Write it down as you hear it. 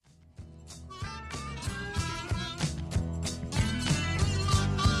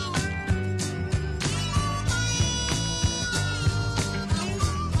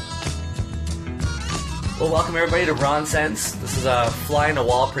Well, welcome everybody to Ron Sense. This is a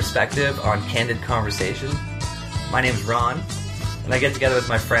fly-in-the-wall perspective on candid conversation. My name's Ron, and I get together with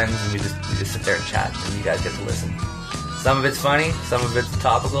my friends, and we just sit there and chat, and you guys get to listen. Some of it's funny, some of it's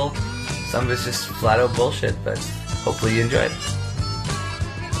topical, some of it's just flat-out bullshit, but hopefully you enjoy it.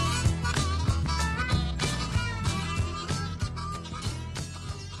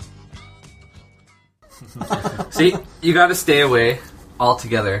 See, you gotta stay away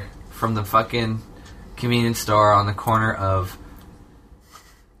altogether from the fucking convenience store on the corner of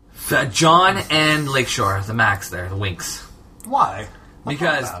John and Lakeshore, the Max there, the Winks. Why?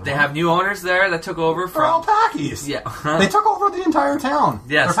 Because they have new owners there that took over from... They're all Packies. Yeah. They took over the entire town.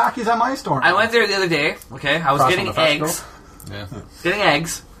 Yes. They're Packies at my store now. I went there the other day, okay? I was Across getting from the eggs. Yeah. Getting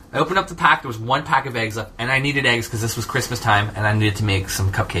eggs. I opened up the pack, there was one pack of eggs left, and I needed eggs because this was Christmas time, and I needed to make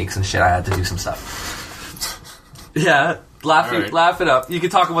some cupcakes and shit. I had to do some stuff. Yeah. Laugh it up. You can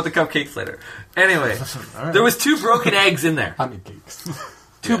talk about the cupcakes later. Anyway, there was 2 broken eggs in there. I mean cakes.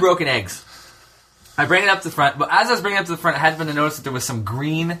 2 broken eggs. I bring it up to the front, but as I was bringing it up to the front, I had to notice that there was some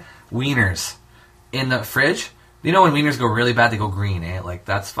green wieners in the fridge. You know when wieners go really bad, they go green, eh? Like,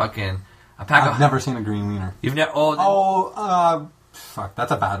 that's fucking... a pack I've never seen a green wiener. You've never... Fuck,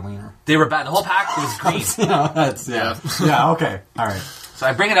 that's a bad wiener. They were bad. The whole pack was green. Yeah, okay. Alright. So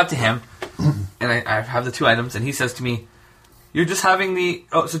I bring it up to him, and I have the 2 items, and he says to me, "You're just having the...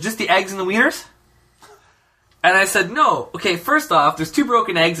 Oh, so just the eggs and the wieners?" And I said, "No. Okay, first off, there's 2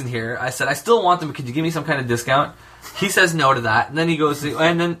 broken eggs in here." I said, "I still want them, but could you give me some kind of discount?" He says no to that, and then he goes,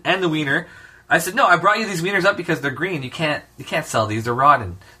 and the wiener. I said, "No, I brought you these wieners up because they're green. You can't sell these. They're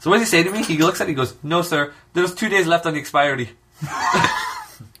rotten." So what does he say to me? He looks at it, he goes, "No, sir. There's 2 days left on the expiry." I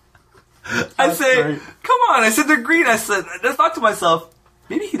say, great. "Come on." I said, "They're green." I said, I thought to myself,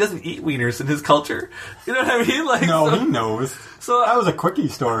 maybe he doesn't eat wieners in his culture. You know what I mean? Like, No, so, he knows. So that was a Quickie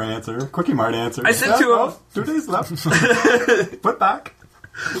store answer. Quickie Mart answer. I said to him... 2 days left. Put back.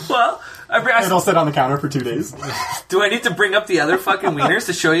 Well, It'll sit on the counter for 2 days. Do I need to bring up the other fucking wieners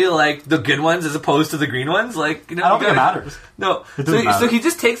to show you, like, the good ones as opposed to the green ones? Like, you know, I don't think it matters. No. It doesn't matter. So he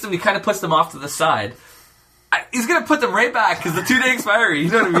just takes them, he kind of puts them off to the side. He's going to put them right back because the 2-day expiry,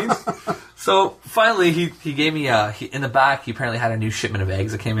 you know what I mean? So finally, he gave me in the back, he apparently had a new shipment of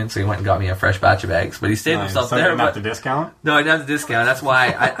eggs that came in, so he went and got me a fresh batch of eggs. But he saved himself so there. You didn't have the discount? No, I didn't have the discount. That's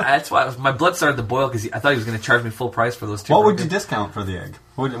why my blood started to boil because I thought he was going to charge me full price for those 2. What would you discount for the egg?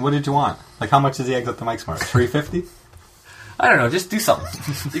 What did you want? Like, how much is the eggs at the Mike's Mart? $3.50? I don't know. Just do something.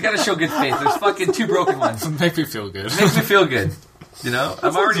 You got to show good faith. There's fucking 2 broken ones. Make me feel good. Makes me feel good. You know,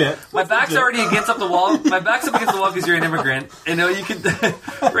 That's legit. My back's already against up the wall. My back's up against the wall because you're an immigrant. You know, you can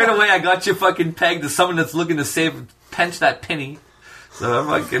right away. I got you fucking pegged as someone that's looking to pinch that penny. So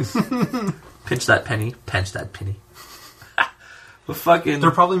I'm fucking pinch that penny. But fucking,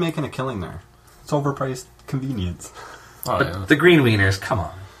 They're probably making a killing there. It's overpriced convenience. Oh, but yeah. the green wieners, come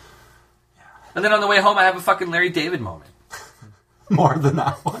on. And then on the way home, I have a fucking Larry David moment. More than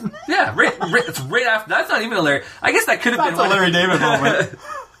that one. Yeah, it's right after. That's not even a Larry. I guess that could have That's been a Larry David moment.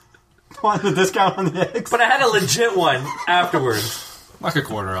 Want the discount on the eggs? But I had a legit one afterwards. Like a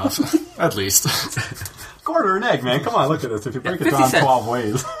quarter off, at least. Quarter an egg, man. Come on, look at this. If you break it 50 down cents. 12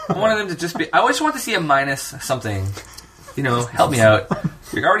 ways. I wanted them to just be... I always want to see a minus something. You know, help me out.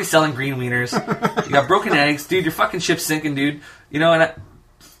 You're already selling green wieners. You got broken eggs. Dude, your fucking ship's sinking, dude. You know,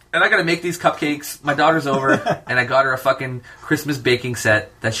 and I gotta make these cupcakes. My daughter's over, and I got her a fucking Christmas baking set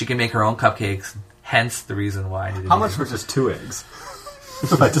that she can make her own cupcakes. Hence the reason why I needed How much for just 2 eggs?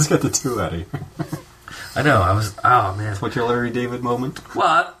 If I just get the 2 out of you. I know, oh man. What's your Larry David moment?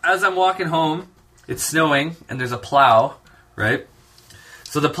 Well, as I'm walking home, it's snowing, and there's a plow, right?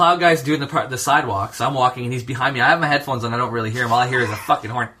 So the plow guy's doing the sidewalk, so I'm walking, and he's behind me. I have my headphones on, I don't really hear him. All I hear is a fucking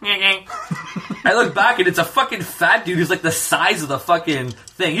horn. I look back, and it's a fucking fat dude who's like the size of the fucking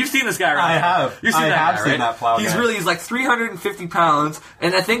thing. You've seen this guy, right? I have. You've seen I that have guy, seen right? that plow guy. He's like 350 pounds,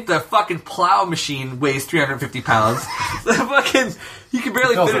 and I think the fucking plow machine weighs 350 pounds. The fucking... You can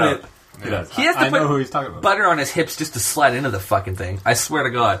barely fit in it. Yeah. He has to I put know who he's talking about. butter on his hips just to slide into the fucking thing. I swear to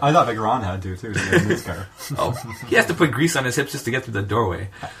God. I thought Big Ron had to, too, to get in his car. Oh, he has to put grease on his hips just to get through the doorway.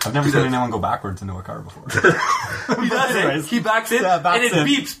 I've never seen anyone go backwards into a car before. He does it. He backs in, Yeah, and it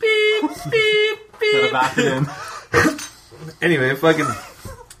beeps. Beep, beep, Gotta beep. back it in. Anyway, fucking...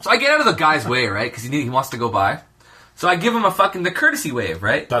 So I get out of the guy's way, right? Because he wants to go by. So I give him the courtesy wave,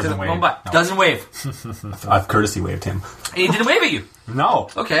 right? Doesn't 'Cause I'm wave. going by. No. Doesn't wave. I've courtesy waved him. And he didn't wave at you. No.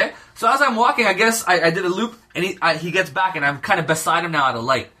 Okay. So as I'm walking, I guess I did a loop, and he gets back, and I'm kind of beside him now at a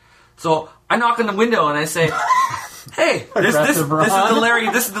light. So I knock on the window, and I say, hey, this is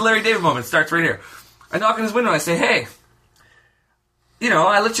the Larry David moment. It starts right here. I knock on his window, and I say, hey,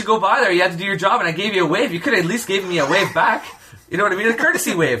 I let you go by there. You had to do your job, and I gave you a wave. You could have at least given me a wave back. You know what I mean? A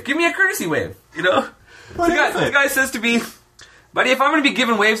courtesy wave. Give me a courtesy wave. The guy says to me, buddy, if I'm going to be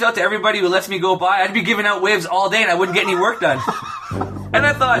giving waves out to everybody who lets me go by, I'd be giving out waves all day, and I wouldn't get any work done. And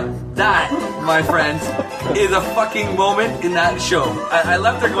I thought, that, my friends, is a fucking moment in that show. I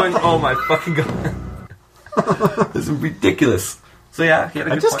left there going, oh my fucking God. This is ridiculous. So yeah, he had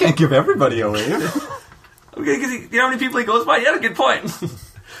a good point. Can't give everybody a wave. Okay, because you know how many people he goes by? He had a good point.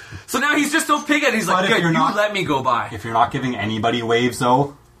 So now he's just so pig-headed. He's like, good, let me go by. If you're not giving anybody waves,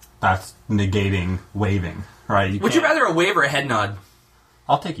 though, that's negating waving, right? Would you rather a wave or a head nod?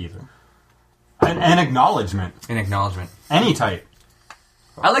 I'll take either. An acknowledgement. An acknowledgement. Any type.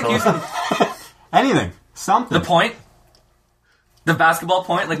 I like using... Anything. Something. The point. The basketball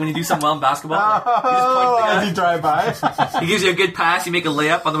point, like when you do something well in basketball. You just point at the guy. As you drive by. He gives you a good pass, you make a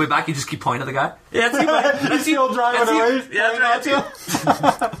layup, on the way back you just keep pointing at the guy. Yeah, that's you, buddy. That's you. Still driving away. Yeah, that's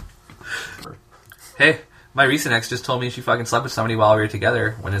right. Hey, my recent ex just told me she fucking slept with somebody while we were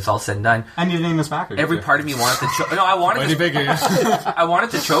together when it's all said and done. And you didn't even smack her. Every part of me wanted to choke. No, I wanted to. I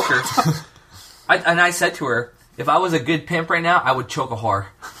wanted to choke her. I said to her, if I was a good pimp right now, I would choke a whore.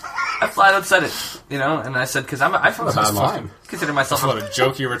 I flat out said it, and I said, because I feel bad line. Consider myself a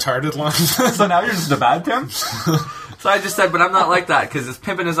jokey, retarded line. So now you're just a bad pimp? So I just said, but I'm not like that, because as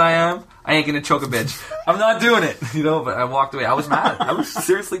pimping as I am, I ain't gonna choke a bitch. I'm not doing it, but I walked away. I was mad. I was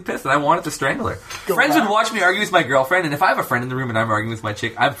seriously pissed, and I wanted to strangle her. Friends would watch me argue with my girlfriend, and if I have a friend in the room and I'm arguing with my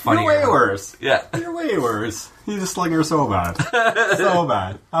chick, I'm funny. You're way worse. Yeah. You're way worse. You just sling her so bad. So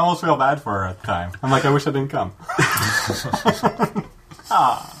bad. I almost feel bad for her at the time. I'm like, I wish I didn't come.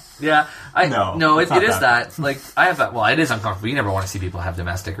 Yeah, no, it is that. that. Like, I have that. Well, it is uncomfortable. You never want to see people have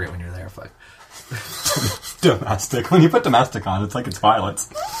domestic right when you're there. Fuck. Domestic. When you put domestic on, it's like it's violence.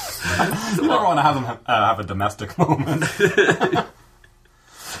 You never want to have them have a domestic moment.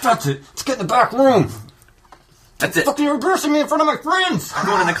 That's it. Let's get in the back room. That's it. Fucking you're embarrassing me in front of my friends. I'm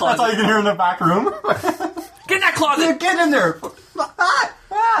going in the closet. That's all you can hear in the back room. Get in that closet. Get in there.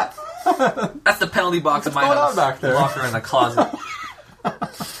 That's the penalty box in my going house. on back there? Locker in the closet.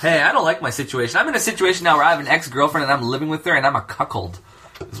 Hey, I don't like my situation. I'm in a situation now where I have an ex-girlfriend and I'm living with her and I'm a cuckold.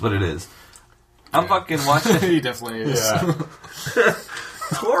 Is what it is. I'm fucking watching. He definitely is. Yeah.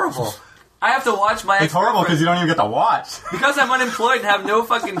 It's horrible. I have to watch my It's horrible because you don't even get to watch. Because I'm unemployed and have no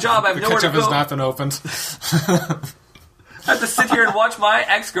fucking job. I have nowhere to Ketchup go. has not been opened. I have to sit here and watch my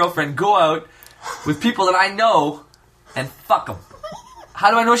ex-girlfriend go out with people that I know and fuck them. How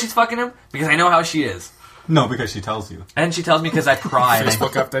do I know she's fucking him? Because I know how she is. No, because she tells you. And she tells me because I pry.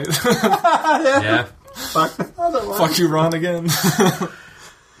 Facebook update. Yeah. Fuck you, Ron, again.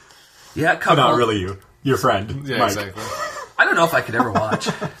 Yeah, But couple. not really you. Your friend. Yeah, Mike. exactly. I don't know if I could ever watch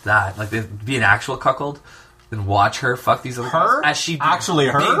that. Like, be an actual cuckold and watch her fuck these other Her? guys. As she Actually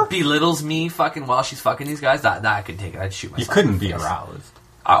her? belittles me fucking while she's fucking these guys. That I could take it. I'd shoot myself. You couldn't in the be face. aroused.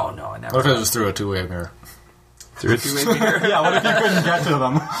 Oh, no, I never. What if it was through a two-way mirror? Through a two-way mirror? Yeah, what if you couldn't get to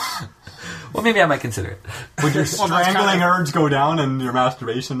them? Well, maybe I might consider it. Would your strangling urge go down and your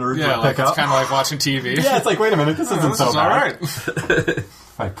masturbation urge Yeah, would like pick it's up? kind of like watching TV. Yeah, it's like, wait a minute, this isn't This so is bad. alright.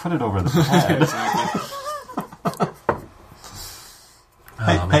 If I put it over the head.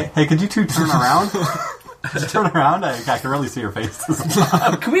 Hey, could you two turn around? Could you turn around? I can really see your faces.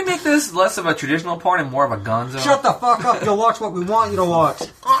 Can we make this less of a traditional porn and more of a gonzo? Shut the fuck up. You'll watch what we want you to watch.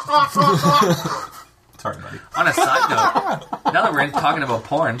 Sorry, buddy. On a side note, now that we're talking about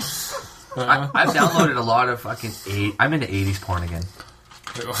porn, I've downloaded a lot of fucking I'm into 80s porn again.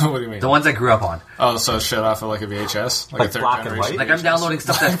 What do you mean? The ones I grew up on. Oh, so shit off of like a VHS? Like a third black and generation? white? Like, I'm downloading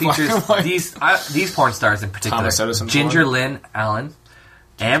stuff that Black and features white. these porn stars in particular. Thomas Edison Ginger porn? Lynn Allen,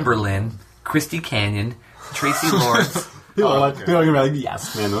 Amber Lynn, Christy Canyon, Tracy Lords. People are okay. going to be like,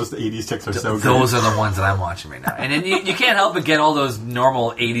 yes, man, those 80s chicks are so good. Those are the ones that I'm watching right now. And then you can't help but get all those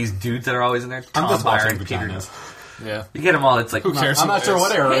normal 80s dudes that are always in there. I'm Tom just watching Byron, Peter. vaginas. Yeah. You get them all. It's like, Who cares? I'm not sure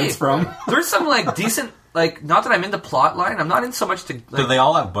what era Hey, it's from. there's some like decent, like, not that I'm into plot line. I'm not in so much to. Do Like, they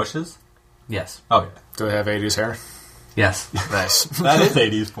all have bushes? yes. Oh, yeah. Do they have 80s hair? Yes. Nice. That is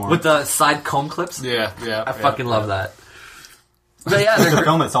 80s porn. With the side comb clips. Yeah. I fucking love that. But yeah, Does the they're,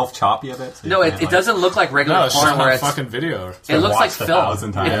 film itself chop you a bit? So you no, can't, it like, doesn't look like regular No, it's porn just where on it's. fucking video. It looks like watched film.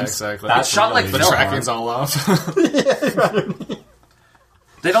 1,000 times. Yeah, exactly. That's It's shot like The film. tracking's all off.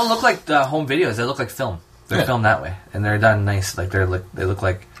 They don't look like home videos. They look like film. They're filmed that way, and they're done nice. Like they look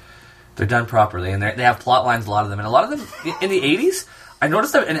like they're done properly, and they have plot lines. A lot of them, and a lot of them in the '80s. I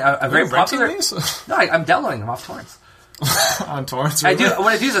noticed that in a very Are you renting popular. these? No, I'm downloading them off torrents. on torrents. I do. really?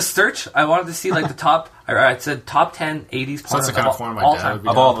 When I do is a search, I wanted to see like the top. It said top 10 80s So that's the porn kind of of porn my all dad time. would be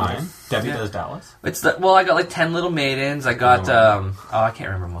Of all downloading. time, Debbie Yeah. Does Dallas. It's I got like 10 Little Maidens. I got I can't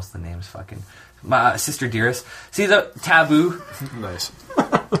remember most of the names. Fucking my Sister Dearest. See the Taboo. Nice.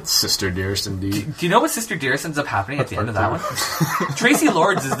 Sister Dearest, indeed. Do you know what Sister Dearest ends up happening at the end of that one? Tracy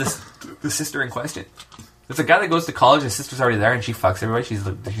Lords is the sister in question. There's a guy that goes to college. His sister's already there, and she fucks everybody. She's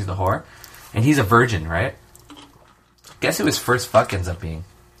the whore, and he's a virgin, right? Guess who his first fuck ends up being?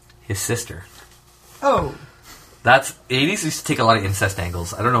 His sister. Oh. That's 80s used to take a lot of incest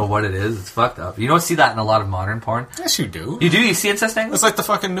angles. I don't know what it is. It's fucked up. You don't see that in a lot of modern porn. Yes, you do. You do? You see incest angles? It's like the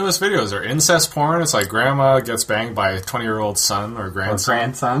fucking newest videos. They're incest porn. It's like grandma gets banged by a 20-year-old son or Or grandson.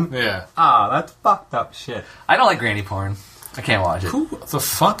 grandson. Yeah. Ah, that's fucked up shit. I don't like granny porn. I can't watch it. Who the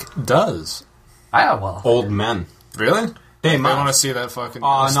fuck does? Well, Old men. Really? They They must. want to see that fucking...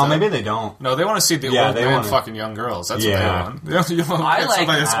 Oh, no, stuff? maybe they don't. No, they want to see the Yeah, old they man wanna- fucking young girls. That's Yeah. what they want. You want I get like-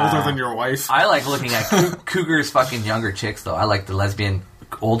 somebody that's older than your wife. I like looking at cougars fucking younger chicks, though. I like the lesbian,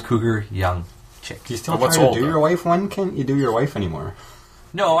 old cougar, young chick. Do you still What's try to old, do though? your wife? When can you do your wife anymore?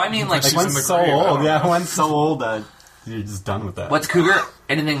 No, I mean like She's Like in when's the so grave, I old? don't Yeah, know. when's so old that you're just done with that. what's cougar?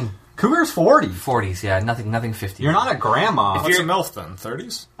 Anything Cougar's 40. 40s, yeah. Nothing 50. You're not a grandma. What's a MILF then?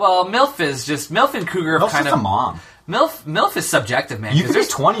 30s? Well, MILF is just MILF and cougar Milf's kind just a of mom. MILF is subjective, man. You 'cause could be there's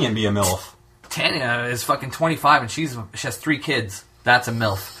 20 and be a MILF. Tanya is fucking 25 and she has 3 kids. That's a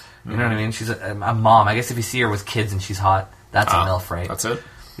MILF. You know what I mean? She's a mom. I guess if you see her with kids and she's hot, that's a MILF, right? That's it?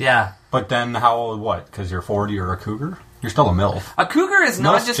 Yeah. But then how old, what? Because you're 40 or a cougar? You're still a MILF. A cougar is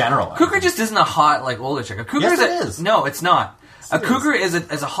not Most just generalized. Cougar just isn't a hot like older chick. A cougar Yes, is it is. No, it's not. A it cougar is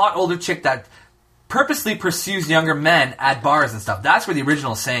a hot older chick that purposely pursues younger men at bars and stuff. That's where the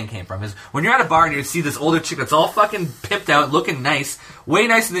original saying came from. Is when you're at a bar and you see this older chick that's all fucking pimped out, looking nice, way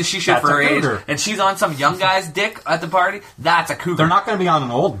nicer than she should That's for her a age, cougar. and she's on some young guy's dick at the party. That's a cougar. They're not going to be on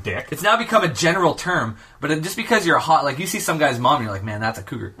an old dick. It's now become a general term, but just because you're hot, like you see some guy's mom, and you're like, man, that's a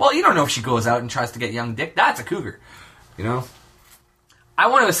cougar. Well, you don't know if she goes out and tries to get young dick. That's a cougar. You know? I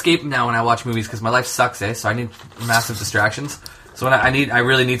want to escape now when I watch movies because my life sucks, so I need massive distractions. So when I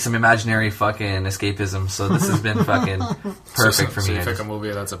really need some imaginary fucking escapism. So this has been fucking perfect for So me. you pick a movie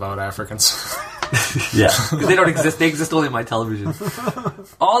that's about Africans. Yeah, because they don't exist. They exist only on my television.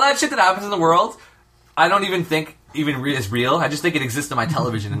 All that shit that happens in the world, I don't even think is real. I just think it exists on my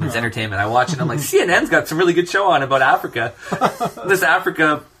television and it's entertainment. I watch it and I'm like, CNN's got some really good show on about Africa. This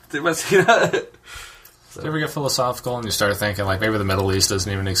Africa, it must, you know. Do you ever get philosophical and you start thinking, like, maybe the Middle East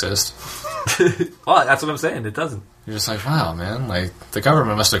doesn't even exist? Well, that's what I'm saying. It doesn't. You're just like, wow, man, like, the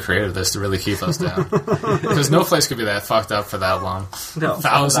government must have created this to really keep us down. Because no place could be that fucked up for that long. No.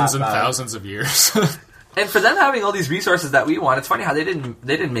 Thousands and That bad. thousands of years. And for them having all these resources that we want, it's funny how they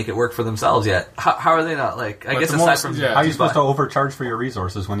didn't make it work for themselves yet. How are they not like? I But guess the aside most- from yeah. How are you Dubai. supposed to overcharge for your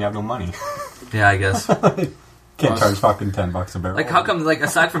resources when you have no money? Yeah, I guess. Can't charge fucking $10 a barrel. Like, how come? Like,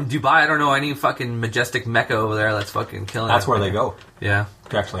 aside from Dubai, I don't know any fucking majestic Mecca over there that's fucking killing. That's where everything. they go. Yeah,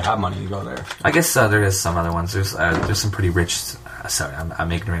 If you actually have money, you go there. I guess there is some other ones. There's some pretty rich. Sorry,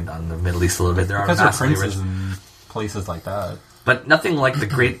 I'm ignorant on the Middle East a little bit. There are Because they're massively princes rich, and places like that. but nothing like the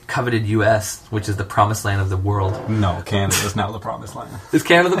great coveted U.S., which is the promised land of the world. No, Canada is now the promised land. Is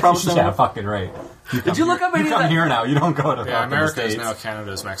Canada the promised land? Yeah, fucking right. Did you look up any You of come that? here now. You don't go to yeah, fucking America the is States. now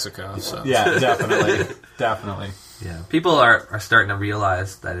Canada's Mexico, so. Yeah, definitely. Definitely. Yeah, people are starting to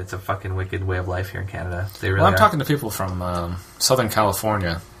realize that it's a fucking wicked way of life here in Canada. They really Well, I'm are. talking to people from Southern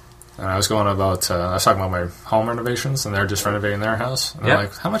California, and I was going about. I was talking about my home renovations, and they're just renovating their house. And Yeah. they're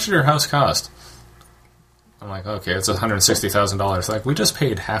like, "How much did your house cost?" I'm like, "Okay, it's $160,000." Like, we just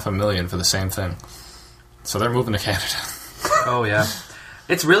paid $500,000 for the same thing, so they're moving to Canada. Oh yeah,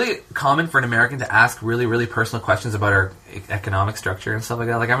 it's really common for an American to ask really, really personal questions about our economic structure and stuff like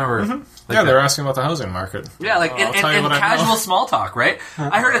that. Like I remember, like Yeah, they're asking about the housing market. yeah, like I'll tell you in what I know. casual small talk, right?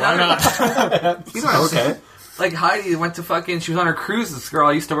 I heard Why another. not? You know what I'm Okay. saying? Like Heidi went to fucking. She was on her cruise. This girl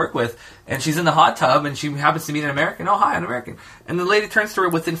I used to work with, and she's in the hot tub, and she happens to meet an American. Oh, hi, an American. And the lady turns to her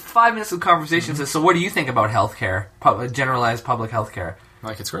within 5 minutes of the conversation and says, "So, what do you think about healthcare? Generalized public healthcare?"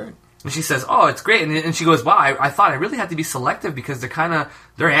 Like, it's great. And she says, "Oh, it's great." And she goes, "Wow, I thought I really had to be selective because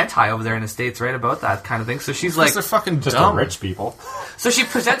they're anti over there in the States, right, about that kind of thing." So she's like, Because they're fucking Just dumb. the rich people. so she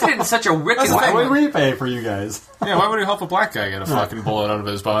presented it in such a wicked That's the Why thing. way. would we pay for you guys? Yeah, why would you help a black guy get a fucking bullet out of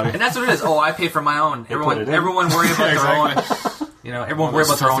his body? And that's what it is. Oh, I pay for my own. put it in. Everyone worry about Yeah, their own. exactly. You know, everyone All worry those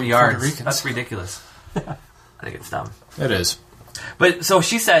about their own fucking yards. Puerto Ricans. That's ridiculous. I think it's dumb. It is. But so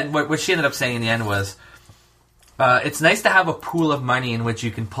she said, what she ended up saying in the end was, it's nice to have a pool of money in which you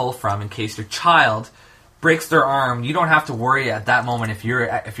can pull from in case your child breaks their arm. You don't have to worry at that moment if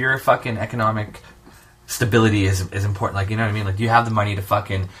you're a fucking economic stability is important. Like, you know what I mean? Like, you have the money to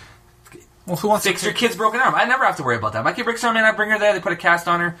fucking Well, who wants fix to your kid's broken arm. I never have to worry about that. My kid breaks her arm, and I bring her there, they put a cast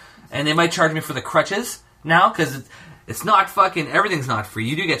on her, and they might charge me for the crutches now, because it's not fucking, everything's not free.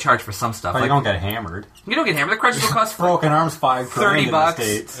 You do get charged for some stuff. But like, you don't get hammered. You don't get hammered. The crutches will cost Broken arms, $5 $30 in the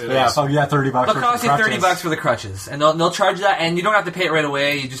States. It Yeah, is. so yeah, $30 They'll for cost you crutches. $30 for the crutches, and they'll charge that, and you don't have to pay it right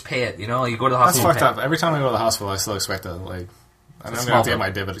away. You just pay it. You know, you go to the That's hospital. fucked up. Every time I go to the hospital, I still expect that, like, I'm going to have to get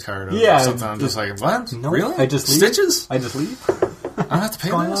my debit card or Yeah, something. I'm just like, what? No, Really? I just leave. Stitches? I just leave. I don't have to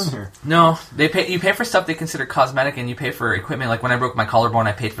pay What's going this? on here? No, they pay. You pay for stuff they consider cosmetic, and you pay for equipment. Like when I broke my collarbone,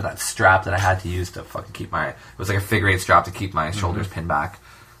 I paid for that strap that I had to use to fucking keep my. It was like a figure eight strap to keep my shoulders pinned back,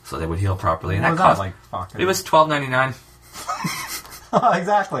 so they would heal properly. And What that was cost. that like? Fucking... It was $12.99.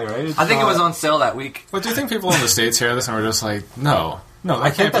 exactly right. It's I think it not- was on sale that week. But do you think people in the States hear this and we're just like, no,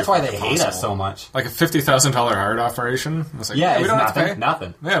 I think that's why they fucking hate us possible. so much. Like a $50,000 heart operation? It's like, Yeah, we it's don't have to nothing. pay.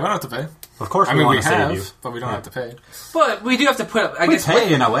 Nothing. Yeah, we don't have to pay. Of course, I we mean, want we to save have, you, but we don't have to pay. But we do have to put up. I We guess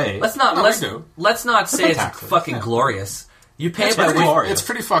pay in a way. let's not No, we let's do. let's not say pay it's taxes, fucking yeah. glorious. You pay It's by pretty, weight. glorious. it's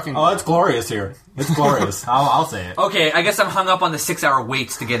pretty fucking... Oh, it's glorious here. It's glorious. I'll say it. Okay, I guess I'm hung up on the 6-hour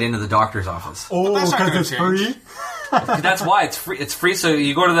waits to get into the doctor's office. Oh, that's not because gonna it's change. free. That's why it's free. It's free, so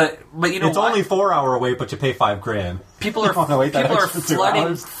you go to the. But you know It's why? only 4 hour wait, but you pay $5,000. People are wanna wait that people are extra 2 flooding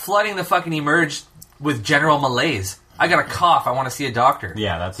hours? flooding the fucking Emerge with general malaise. I got a cough. I want to see a doctor.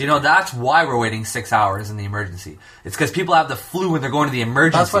 Yeah, that's you know that's why we're waiting 6 hours in the emergency. It's because people have the flu and they're going to the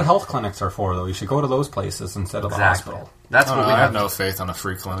emergency. That's what health clinics are for, though. You should go to those places instead of the exactly. hospital. That's I what don't we know, I have have. no faith on a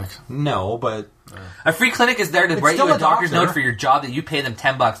free clinic. No, but A free clinic is there to write still you a a doctor's doctor. note for your job that you pay them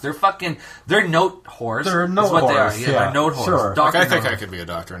 $10. They're note whores. They're note is what they are. whores, Yeah, yeah, they're note whores. sure. Like, Doctor I think note I whores. could be a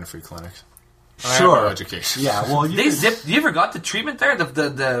doctor in a free clinic. I sure. have no education. Yeah, well, you They could- zip. You ever got the treatment there?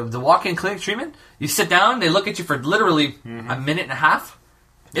 The walk-in clinic treatment? You sit down, they look at you for literally a minute and a half,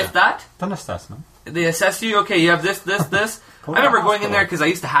 if that. It's an assessment. They assess you. Okay, you have this. Go I to remember the going in hospital. there because I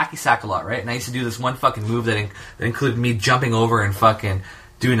used to hacky sack a lot, right? And I used to do this one fucking move that included me jumping over and fucking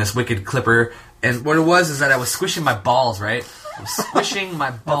doing this wicked clipper. And what it was is that I was squishing my balls, right? I was squishing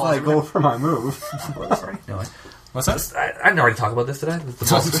my That's balls. why I go for my move. Sorry, no, What's that? I didn't already talk about this, did I? The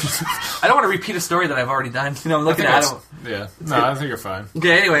ball squish. I don't want to repeat a story that I've already done. You know, I'm looking at it. Yeah. No, I think you're fine.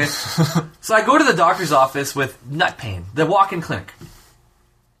 Okay, anyway. So I go to the doctor's office with nut pain, the walk-in clinic.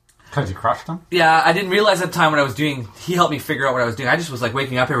 Because you crushed them? Yeah, I didn't realize at the time what I was doing. He helped me figure out what I was doing. I just was like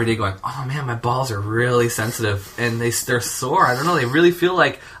waking up every day going, oh man, my balls are really sensitive and they're sore. I don't know, they really feel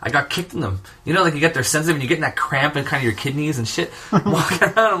like I got kicked in them. You know, like you get they're sensitive and you get in that cramp in kind of your kidneys and shit. Walking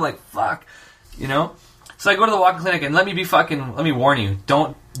around, I'm like, fuck. You know? So I go to the walk-in clinic and let me warn you,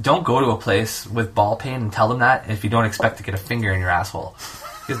 don't go to a place with ball pain and tell them that if you don't expect to get a finger in your asshole.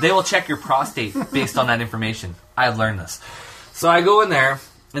 Because they will check your prostate based on that information. I had learned this. So I go in there,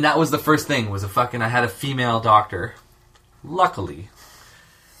 and that was the first thing, I had a female doctor, luckily,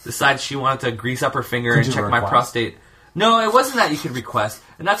 decided she wanted to grease up her finger Did and you check my request? prostate. No, it wasn't that you could request.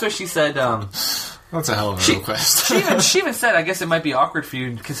 And that's what she said, That's a hell of a she, request. she even said, I guess it might be awkward for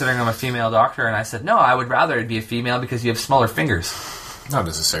you considering I'm a female doctor. And I said, no, I would rather it be a female because you have smaller fingers. Not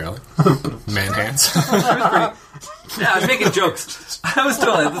necessarily. Man hands. Yeah, I was making jokes. I was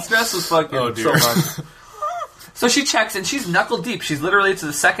doing it. The stress was fucking Oh, dear. so much. So she checks, and she's knuckle deep. She's literally to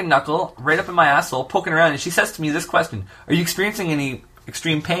the second knuckle, right up in my asshole, poking around. And she says to me this question, are you experiencing any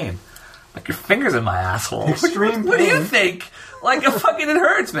extreme pain? Like, your finger's in my asshole. Extreme What do you pain? think? Like, it fucking it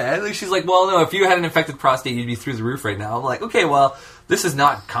hurts, man. Like, she's like, well, no, if you had an infected prostate, you'd be through the roof right now. I'm like, okay, well, this is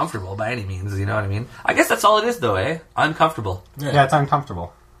not comfortable by any means, you know what I mean? I guess that's all it is, though, eh? Uncomfortable. Yeah, it's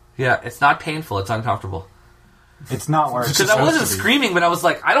uncomfortable. Yeah, it's not painful, it's uncomfortable. It's not where it's Because I supposed wasn't to be. screaming, but I was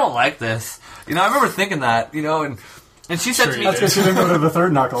like, I don't like this. You know, I remember thinking that, you know, and she said Sure to you me, That's because she didn't go to the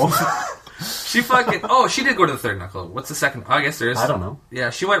third knuckle. she fucking, oh, she did go to the third knuckle. What's the second? Oh, I guess there is. I don't know. Yeah,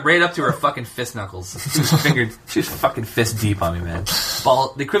 she went right up to her fucking fist knuckles. She was fucking fist deep on me, man.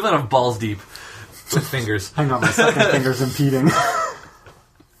 The equivalent of balls deep with fingers. Hang on, my second finger's impeding.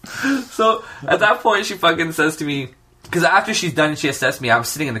 So at that point, she fucking says to me, because after she's done and she assessed me, I was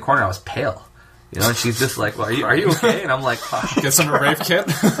sitting in the corner, I was pale. You know, and she's just like, well, are you okay? And I'm like, fuck. Get some rape kit.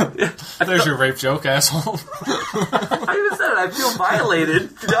 There's your rape joke, asshole. I even said it, I feel violated.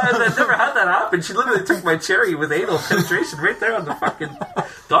 You know, I've never had that happen. She literally took my cherry with anal penetration right there on the fucking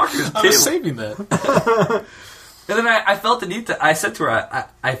doctor's I table. was saving that. And then I felt the need to, I said to her,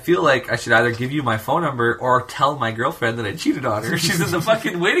 I feel like I should either give you my phone number or tell my girlfriend that I cheated on her. She's in the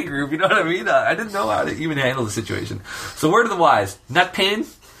fucking waiting room, you know what I mean? I didn't know how to even handle the situation. So word of the wise, nut pain,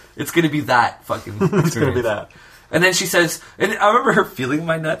 it's going to be that fucking experience. It's gonna be that. And then she says, and I remember her feeling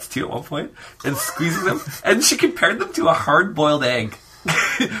my nuts too at one point and squeezing them, and she compared them to a hard-boiled egg.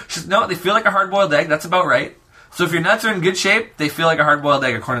 No, they feel like a hard-boiled egg. That's about right. So if your nuts are in good shape, they feel like a hard-boiled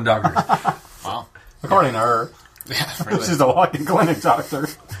egg, according to doctors. Wow. According to her. Yeah, really. She's a walking clinic doctor.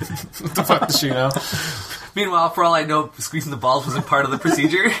 What the fuck does she know? Meanwhile, for all I know, squeezing the balls wasn't part of the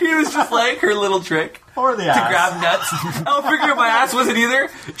procedure. It was just like her little trick Or the to ass. grab nuts. Oh, figure my ass wasn't either.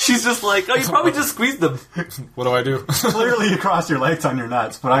 She's just like, oh, you probably just squeezed them. What do I do? Clearly you cross your legs on your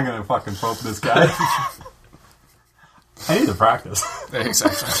nuts, but I'm going to fucking poke this guy. I need to practice. Yeah,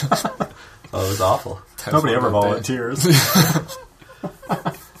 exactly. Oh, it was awful. Nobody ever 10 volunteers.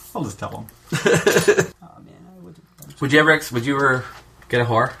 I'll just tell them. Would you ever get a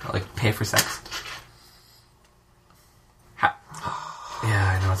whore? Like, pay for sex?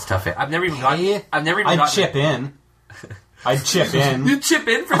 Yeah, I know, it's tough. I've never even gotten... I'd chip in. I'd chip in. You'd chip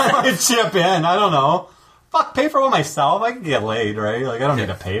in for sex? I'd chip in. I don't know. Fuck, pay for it myself. I can get laid, right? Like, I don't need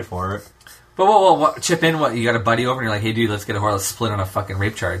to pay for it. But what, chip in what? You got a buddy over and you're like, hey dude, let's get a whore, let's split on a fucking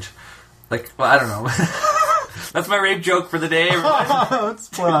rape charge. Like, well, I don't know. That's my rape joke for the day, everybody. Let's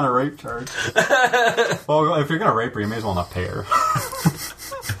split on a rape charge. Well, if you're going to rape her, you may as well not pay her.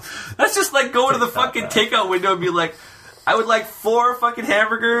 That's just like going to the fucking takeout window and be like, I would like 4 fucking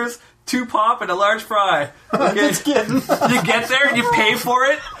hamburgers, 2 pop, and a large fry. Okay? Just kidding. You get there and you pay for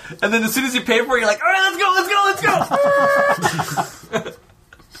it, and then as soon as you pay for it, you're like, alright, let's go.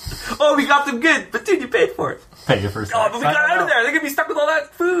 Oh, we got them good, but dude, you paid for it. Pay you for sex. Oh, but we got out of there. They're gonna be stuck with all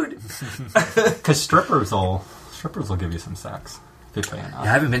that food. Because strippers will give you some sex. If you pay enough. Yeah, I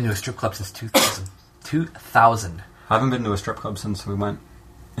haven't been to a strip club since 2000. 2000. I haven't been to a strip club since we went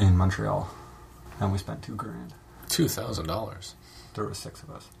in Montreal. And we spent $2,000. $2,000. There were 6 of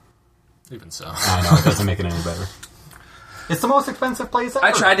us. Even so. I know, it doesn't make it any better. It's the most expensive place ever.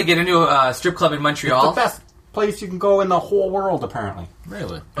 I tried to get into a strip club in Montreal. It's the best place you can go in the whole world, apparently.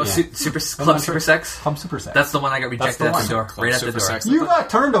 Really? Oh, Yeah. Club Super Sex? Club Super Sex. That's the one I got rejected the at the one. door. Club Right at the Super door. Sex. You got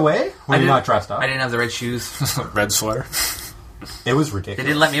turned away when you're not dressed up. I didn't have the right shoes. Red sweater. It was They ridiculous.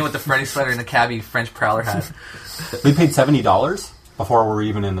 didn't let me in with the Freddy sweater and the cabbie French prowler hat. We paid $70 before we were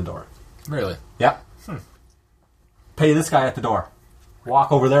even in the door. Really? Yep. Pay this guy at the door.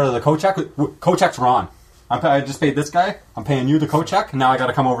 Walk over there to the coat check. Coat check's Ron. I just paid this guy. I'm paying you the coat check. Now I got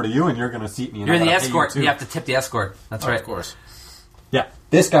to come over to you, and you're going to seat me. And You're I the gotta pay escort. too. You have to tip the escort. That's right. Of course. Yeah.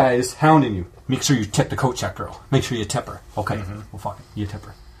 This guy is hounding you. Make sure you tip the coat check girl. Make sure you tip her. Okay. Well, fuck it. You tip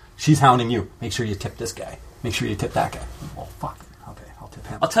her. She's hounding you. Make sure you tip this guy. Make sure you tip that guy. Well, fuck it. Okay, I'll tip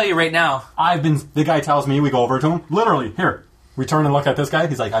him. I'll tell you right now. The guy tells me, we go over to him. Literally, here. We turn and look at this guy.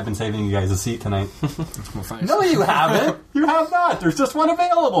 He's like, I've been saving you guys a seat tonight. Well, thanks. No, you haven't. You have not. There's just one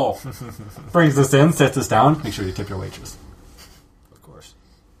available. Brings us in, sits us down. Make sure you tip your waitress. Of course.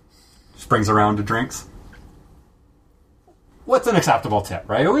 Just brings around to drinks. What's an acceptable tip,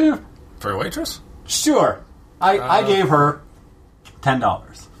 right? For a waitress? Sure. I gave her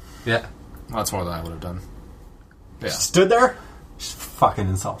 $10. Yeah. Well, that's more than I would have done. Yeah. Stood there. She's fucking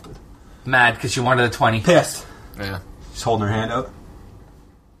insulted. Mad because you wanted a 20. Pissed. Yeah. She's holding her hand out.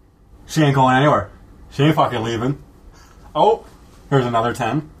 She ain't going anywhere. She ain't fucking leaving. Oh, here's another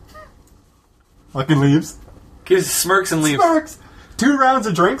 10. Fucking leaves. Gives smirks and leaves. Sparks. 2 rounds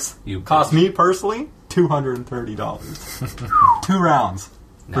of drinks. You cost bitch. me personally $230. 2 rounds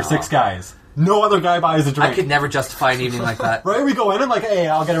for No. 6 guys. No other guy buys a drink. I could never justify an evening like that. Right? We go in and like, hey,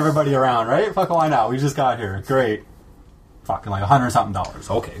 I'll get everybody around, right? Fuck, why not? We just got here. Great. Fucking like $100-something.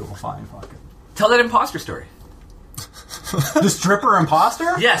 Okay, well, fine. Fuck it. Tell that imposter story. The stripper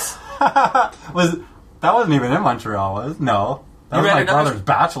imposter? Yes. That wasn't even in Montreal, was it? No. That You was ran my another- brother's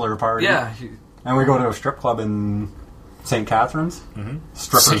bachelor party. Yeah. And we go to a strip club in St. Catharines. Mm-hmm.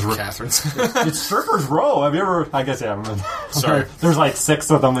 St. Catharines. It's Strippers Row. Have you ever... I guess you haven't. Sorry. There's like 6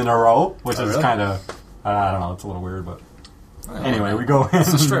 of them in a row, which is really? kind of... I don't know. It's a little weird, but... Anyway, we go in.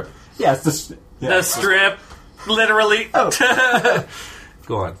 It's a strip. Yeah, it's the... Yeah. The strip. Literally. Oh.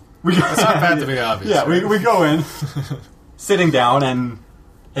 Go on. We go, It's not bad to be obvious. yeah, right? we go in, sitting down, and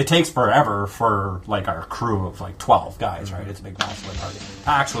it takes forever for like our crew of like 12 guys, right? It's a big bachelor party to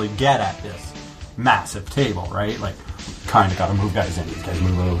actually get at this massive table, right? Like, kind of got to move guys in. These guys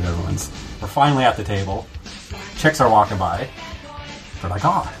move over. We're finally at the table. Chicks are walking by. They're like,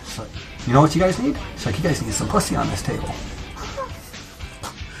 oh, it's like, you know what you guys need? It's like, you guys need some pussy on this table.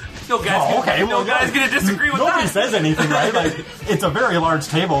 No guy's, Oh, okay. no Well, guy's gonna disagree with Nobody that. says anything, right? Like, it's a very large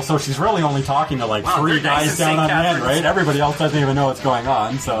table, so she's really only talking to like Wow, 3 they're nice guys in down St. on the end, Catharines. right? Everybody else doesn't even know what's going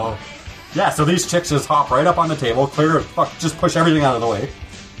on. So, yeah. So these chicks just hop right up on the table, just push everything out of the way,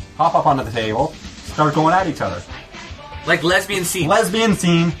 hop up onto the table, start going at each other. Like lesbian scene. Lesbian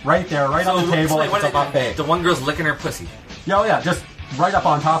scene right there, right on the So table. like, It's a what are they buffet. doing? The one girl's licking her pussy. Yeah, just right up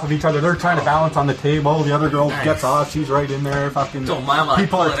on top of each other. They're trying to balance on the table. The other girl gets off. She's right in there. Fucking. Don't mind while I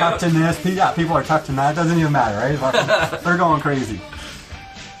people pull are it out. touching this. Yeah, people are touching that. Doesn't even matter, right? Fucking, they're going crazy.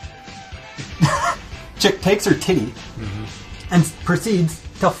 Chick takes her titty and proceeds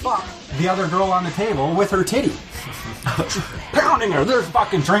to fuck the other girl on the table with her titty. Pounding her. There's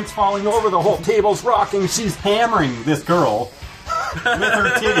fucking drinks falling over. The whole table's rocking. She's hammering this girl with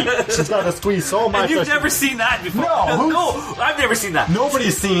her titty. She's got to squeeze so much. And you've that she- never seen that before. No, No, I've never seen that.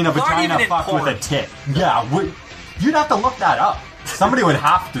 Nobody's seen a vagina even in fuck with porn. a tit. Yeah, you'd have to look that up. Somebody would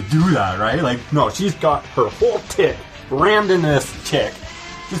have to do that, right? Like, no, she's got her whole tit rammed in this chick,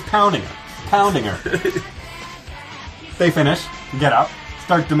 just pounding her. They finish, get up,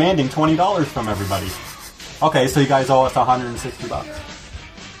 start demanding $20 from everybody. Okay, so you guys owe us $160.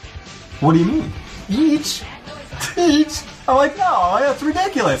 What do you mean? Each? I'm like, no, that's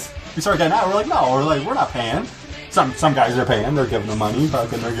ridiculous. We start getting out. We're like, no, we're not paying. Some guys are paying. They're giving them money.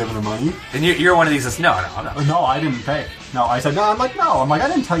 Fucking, they're giving them money. And you're one of these that's, no. No, I didn't pay. No, I said, no. I'm like, I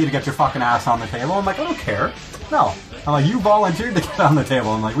didn't tell you to get your fucking ass on the table. I'm like, I don't care. No. I'm like, you volunteered to get on the table.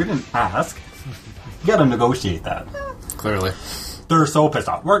 I'm like, we didn't ask. You gotta negotiate that. Clearly. They're so pissed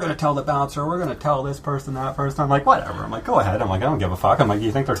off. We're gonna tell the bouncer. We're gonna tell this person, that person. I'm like, whatever. I'm like, go ahead. I'm like, I don't give a fuck. I'm like,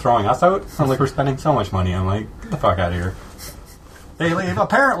 you think they're throwing us out? I'm like, we're spending so much money. I'm like, get the fuck out of here. They leave.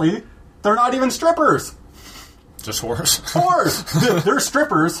 Apparently, they're not even strippers. Just whores. Whores. They're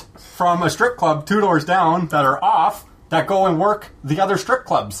strippers from a strip club 2 doors down that are off that go and work the other strip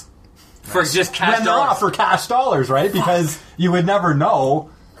clubs. For just cash When they're dollars. off for cash dollars, right? Because you would never know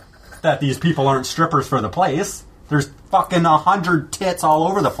that these people aren't strippers for the place. There's fucking 100 tits all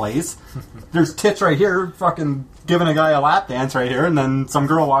over the place. There's tits right here, fucking giving a guy a lap dance right here, and then some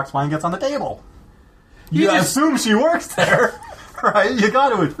girl walks by and gets on the table. You assume she works there, right? You got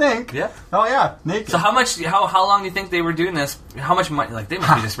to think. Yeah. Oh yeah, naked. So how long do you think they were doing this? How much money? Like, they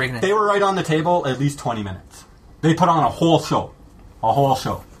must be just raking it. They were right on the table at least 20 minutes. They put on a whole show.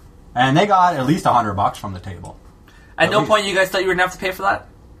 And they got at least $100 from the table. At no least. point you guys thought you were going to have to pay for that?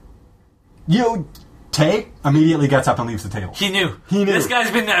 Tay immediately gets up and leaves the table. He knew. He knew. This guy's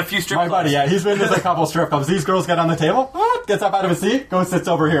been at a few strip My clubs. buddy, yeah, he's been to a couple strip clubs. These girls get on the table, gets up out of his seat, goes sits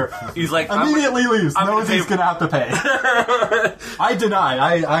over here. He's like, Immediately leaves, I'm knows gonna he's pay- going to have to pay. I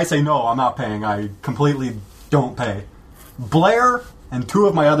deny. I say, no, I'm not paying. I completely don't pay. Blair and 2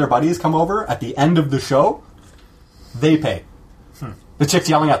 of my other buddies come over at the end of the show. They pay. The chick's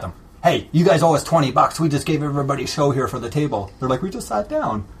yelling at them. Hey, you guys owe us $20. We just gave everybody a show here for the table. They're like, we just sat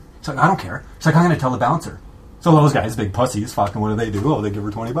down. She's like, I don't care. She's like, I'm going to tell the bouncer. So those guys, big pussies, fucking, what do? Oh, they give her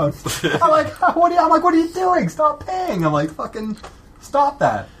 $20. I'm like, what are you doing? Stop paying. I'm like, fucking, stop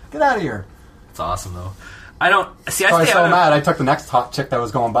that. Get out of here. It's awesome, though. I don't... See, So I was stay so out of- mad, I took the next hot chick that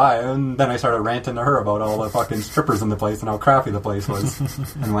was going by, and then I started ranting to her about all the fucking strippers in the place and how crappy the place was,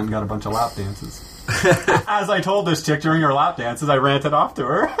 and went and got a bunch of lap dances. As I told this chick during her lap dances, I ranted off to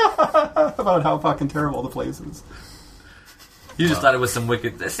her about how fucking terrible the place is. You just thought it was some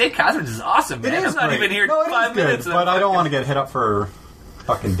wicked... St. Catherine's is awesome, man. I'm not great. even here No, it is 5 good, minutes. but I don't want to get hit up for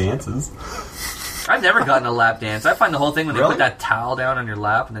fucking dances. I've never gotten a lap dance. I find the whole thing when they Really? put that towel down on your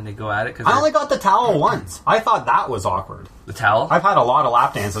lap and then they go at it. Cause I only got the towel once. I thought that was awkward. the towel? I've had a lot of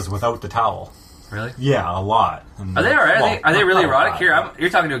lap dances without the towel. Really? Yeah, a lot. And, Are they alright? well, Are they really not a erotic? lot, Here, but- you're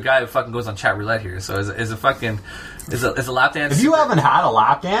talking to a guy who fucking goes on chat roulette here. So is a lap dance? If you haven't had a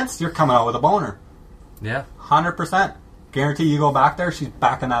lap dance, you're coming out with a boner. Yeah. 100%. Guarantee you go back there, she's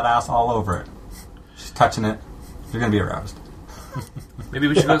backing that ass all over it. She's touching it. You're going to be aroused. Maybe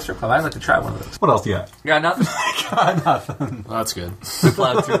we should go to the strip club. I'd like to try one of those. What else you got? Yeah, nothing. God, nothing. Well, that's good. We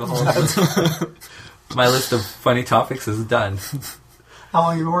plowed through the whole. My list of funny topics is done. How long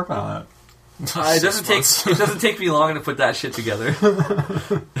have you been working on that? It doesn't take me long to put that shit together.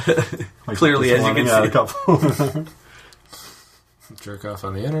 Like, Clearly, this as you morning, can I had see. a couple. Jerk off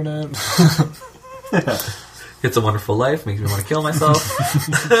on the internet. It's a Wonderful Life. Makes me want to kill myself.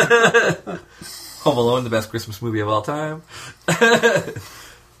 Home Alone, the best Christmas movie of all time.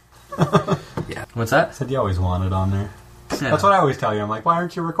 Yeah. What's that? Said you always want it on there. Yeah. That's what I always tell you. I'm like, why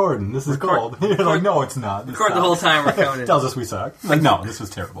aren't you recording? This is gold. You're like, no, it's not. This Record the whole sucks. time we're counting. Tells us we suck. I'm like, no, this was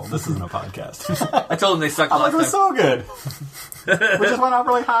terrible. This isn't a podcast. I told them they sucked I'm like, last it was time. so good. We just went on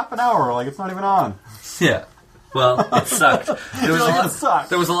for like half an hour. Like, it's not even on. Yeah. Well, it sucked. There was, Like, it sucked.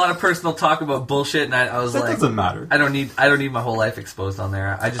 there was a lot of personal talk about bullshit, and I was That like, doesn't matter. I don't need my whole life exposed on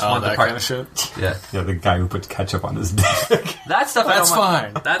there. I just Oh, want the that part. kind of shit. Yeah, Yeah, the guy who puts ketchup on his dick. that stuff. That's I don't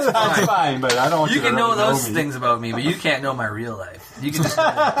want. fine. That's That's fine. fine, but I don't want you, You can to know really those me. things about me, but you can't know my real life. You can just know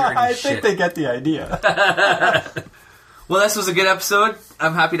the dirty I shit. think they get the idea. Well, this was a good episode.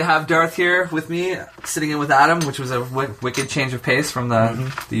 I'm happy to have Darth here with me, sitting in with Adam, which was a wicked change of pace from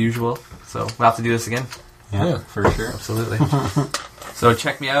the usual. So we'll have to do this again. Yeah, for sure. Absolutely. So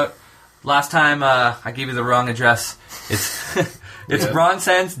check me out. Last time I gave you the wrong address. It's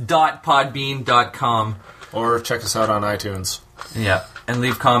bronsense.podbean.com. Or check us out on iTunes. Yeah, and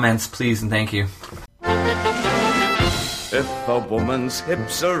leave comments, please, and thank you. If a woman's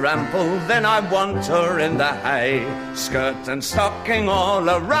hips are ample, then I want her in the hay. Skirt and stocking all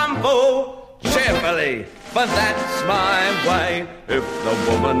a rumble, cheerfully, for that's my way. If the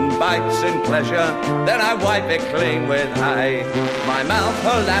woman bites in pleasure, then I wipe it clean with hay. My mouth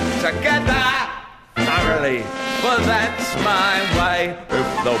her lap together, thoroughly, for that's my way.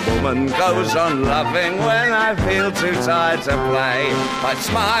 If the woman goes on loving when I feel too tired to play, I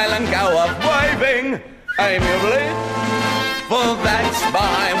smile and go off waving amiably, for that's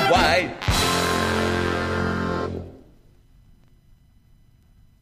my way.